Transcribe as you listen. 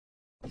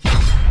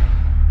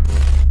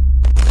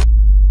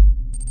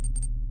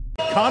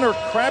Connor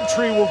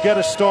Crabtree will get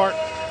a start.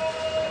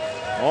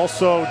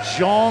 Also,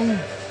 Zhang,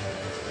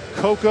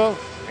 Coca,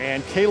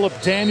 and Caleb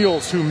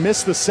Daniels, who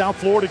missed the South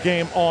Florida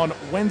game on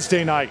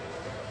Wednesday night.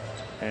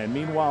 And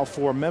meanwhile,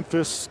 for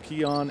Memphis,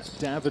 Keon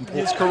Davenport.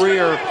 His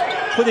career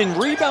put in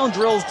rebound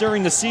drills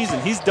during the season.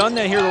 He's done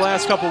that here the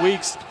last couple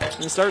weeks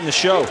and it's starting to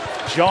show.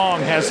 Zhang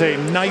has a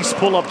nice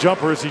pull-up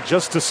jumper as he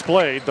just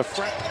displayed.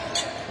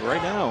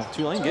 Right now,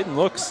 Tulane getting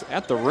looks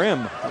at the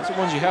rim. Those are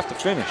ones you have to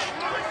finish.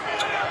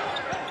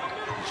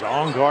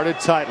 Zhang guarded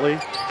tightly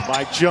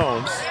by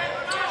Jones.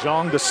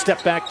 Zhang, the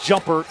step-back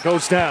jumper,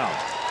 goes down.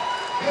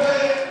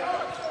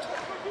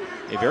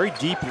 A very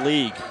deep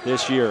league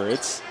this year.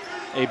 It's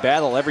a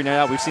battle every night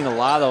out. We've seen a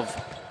lot of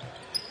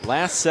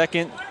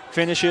last-second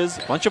finishes,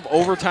 a bunch of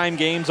overtime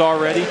games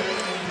already.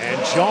 And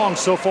Zhang,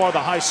 so far, the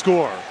high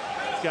scorer.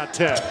 He's got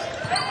 10.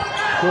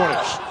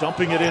 Cornish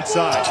dumping it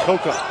inside.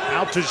 Coca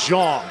out to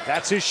Zhang.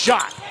 That's his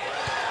shot.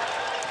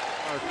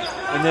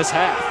 In this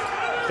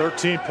half.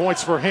 13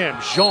 points for him.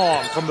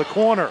 Zhang from the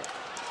corner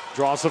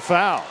draws a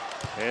foul.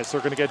 As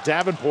they're going to get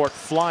Davenport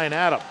flying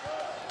at him.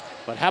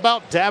 But how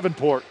about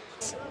Davenport?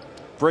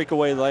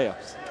 Breakaway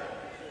layups.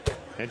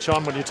 And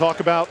Sean, when you talk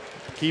about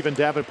Kevin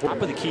Davenport.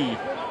 Top of the key,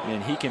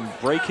 and he can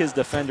break his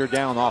defender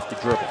down off the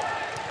dribble.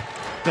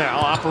 Now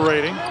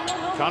operating.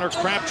 Connor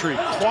Crabtree,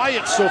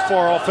 quiet so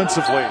far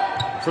offensively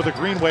for the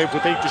Green Wave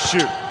with 8 to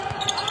shoot.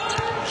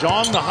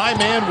 Zhang, the high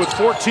man, with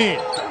 14.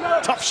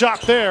 Tough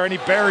shot there, and he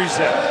buries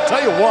it.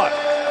 Tell you what,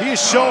 he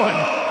is showing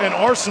an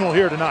arsenal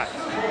here tonight.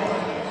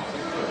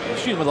 He's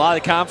shooting with a lot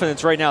of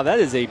confidence right now. That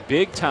is a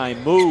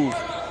big-time move.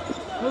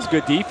 That was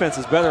good defense.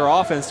 It's better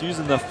offense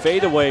using the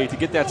fadeaway to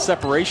get that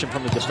separation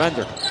from the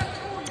defender.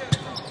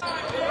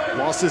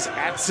 Losses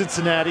at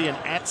Cincinnati and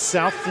at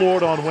South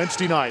Florida on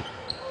Wednesday night.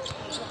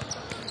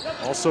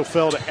 Also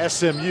fell to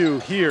SMU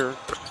here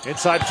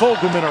inside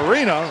Fogelman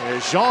Arena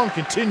as Zhang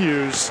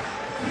continues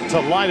to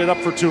light it up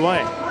for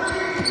Tulane.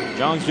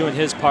 Zhang's doing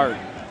his part.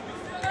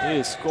 He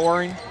is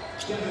scoring.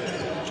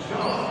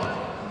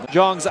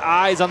 Zhang's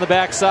eyes on the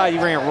backside. He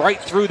ran right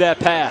through that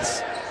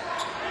pass.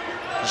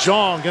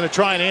 Zhang going to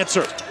try and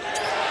answer.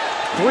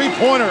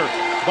 Three-pointer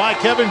by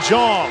Kevin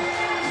Zhang.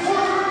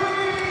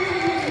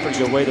 Pretty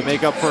good way to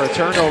make up for a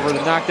turnover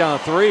to knock down a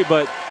three,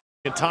 but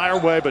entire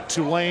way, but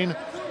Tulane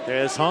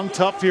has hung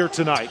tough here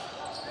tonight.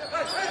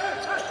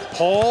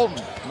 Paul,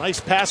 nice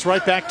pass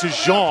right back to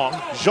Zhang.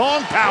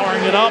 Zhang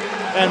powering it up,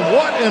 and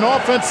what an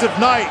offensive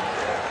night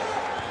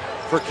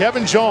for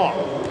Kevin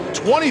Zhang.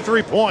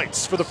 23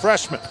 points for the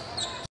freshman.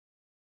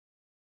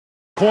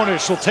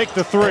 Cornish will take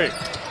the three.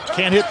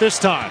 Can't hit this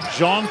time.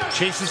 Zhang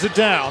chases it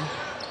down.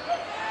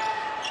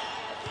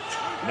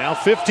 Now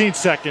 15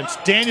 seconds.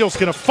 Daniels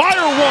going to fire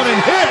one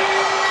and hit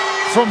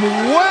from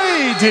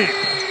way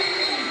deep.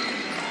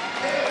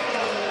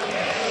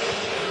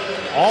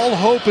 All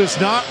hope is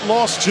not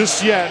lost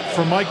just yet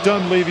for Mike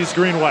Dunleavy's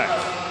Green Wave.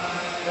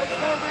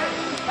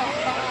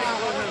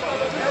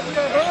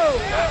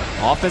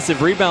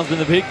 Offensive rebound's been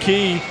the big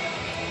key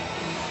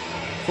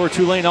for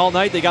Tulane all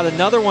night. They got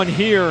another one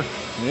here.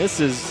 This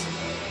is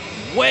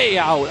way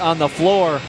out on the floor.